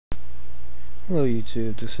Hello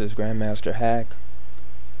YouTube, this is Grandmaster Hack.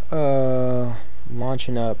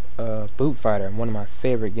 Launching up Boot Fighter, one of my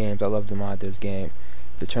favorite games. I love to mod this game.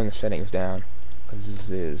 To turn the settings down, because this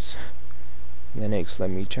is Linux.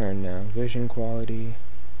 Let me turn down vision quality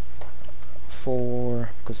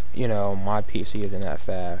 4, because you know my PC isn't that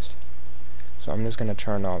fast. So I'm just gonna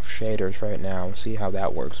turn off shaders right now and see how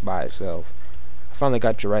that works by itself. I finally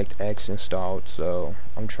got Directx installed, so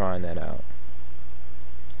I'm trying that out.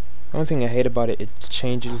 The only thing I hate about it, it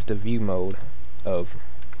changes the view mode of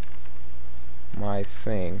my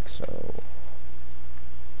thing. So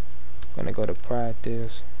I'm gonna go to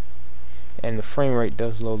practice, and the frame rate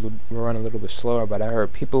does run a little bit slower, but I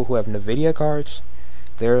heard people who have NVIDIA cards,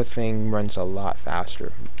 their thing runs a lot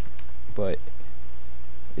faster, but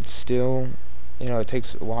it's still, you know, it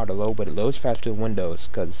takes a while to load, but it loads faster than Windows,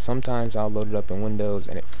 because sometimes I'll load it up in Windows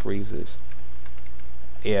and it freezes.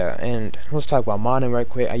 Yeah, and let's talk about modding right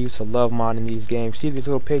quick. I used to love modding these games. See these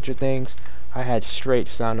little picture things? I had straight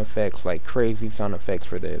sound effects, like crazy sound effects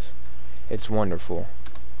for this. It's wonderful.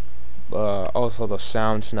 Also, the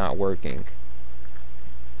sound's not working.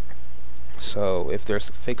 So, if there's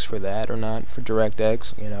a fix for that or not for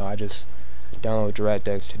DirectX, you know, I just downloaded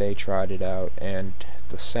DirectX today, tried it out, and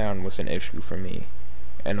the sound was an issue for me.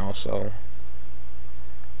 And also,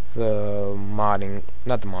 the modding,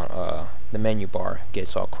 the menu bar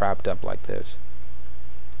gets all crapped up like this.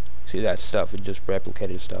 See that stuff? It just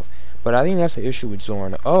replicated stuff. But I think that's the issue with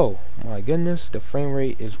Zorin. Oh my goodness, the frame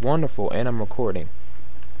rate is wonderful, and I'm recording.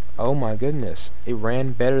 Oh my goodness, it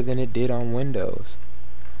ran better than it did on Windows.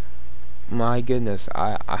 My goodness,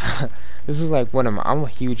 this is like I'm a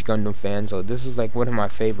huge Gundam fan, so this is like one of my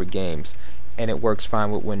favorite games, and it works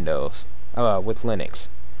fine with Windows, with Linux.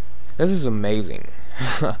 This is amazing.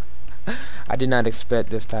 I did not expect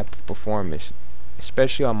this type of performance,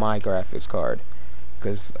 especially on my graphics card,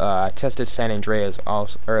 because I tested San Andreas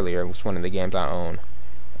earlier. It was one of the games I own,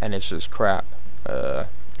 and it's just crap.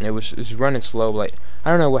 It's running slow. Like, I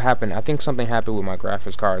don't know what happened. I think something happened with my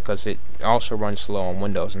graphics card, because it also runs slow on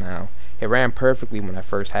Windows now. It ran perfectly when I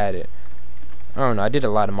first had it. I don't know. I did a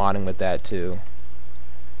lot of modding with that too,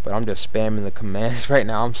 but I'm just spamming the commands right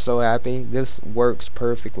now. I'm so happy. This works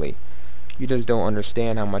perfectly. You just don't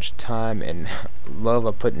understand how much time and love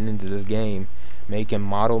I'm putting into this game, making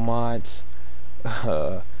model mods.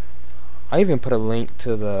 I even put a link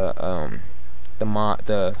to to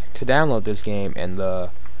download this game, and the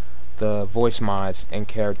voice mods and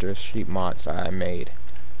character sheet mods I made.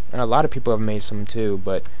 And a lot of people have made some too,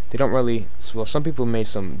 but they don't really. Well, some people made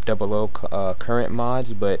some 00 current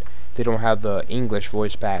mods, but they don't have the English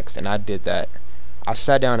voice packs, and I did that. I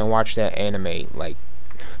sat down and watched that anime, like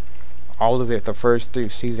all of it, the first 3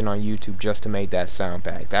 seasons on YouTube, just to make that sound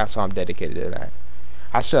pack. That's how I'm dedicated to that.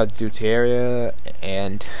 I still have to do Terraria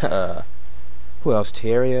and who else?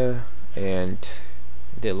 Terraria, and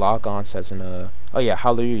did lock on sets and oh yeah,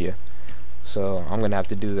 Hallelujah. So I'm gonna have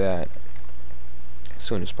to do that as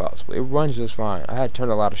soon as possible. It runs just fine. I had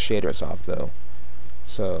turned a lot of shaders off though.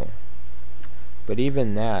 So, but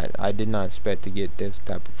even that, I did not expect to get this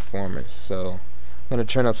type of performance. So I'm gonna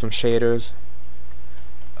turn up some shaders.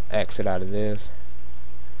 Exit out of this.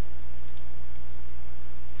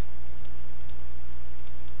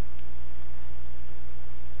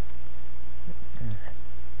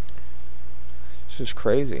 It's just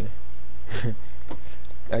crazy.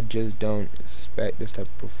 I just don't expect this type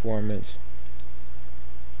of performance.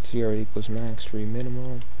 CR equals max 3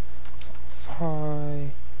 minimum.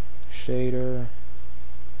 Phi shader.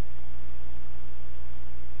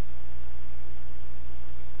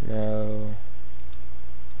 No.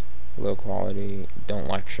 Low quality. Don't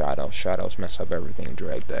like shadows. Shadows mess up everything in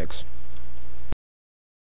DirectX.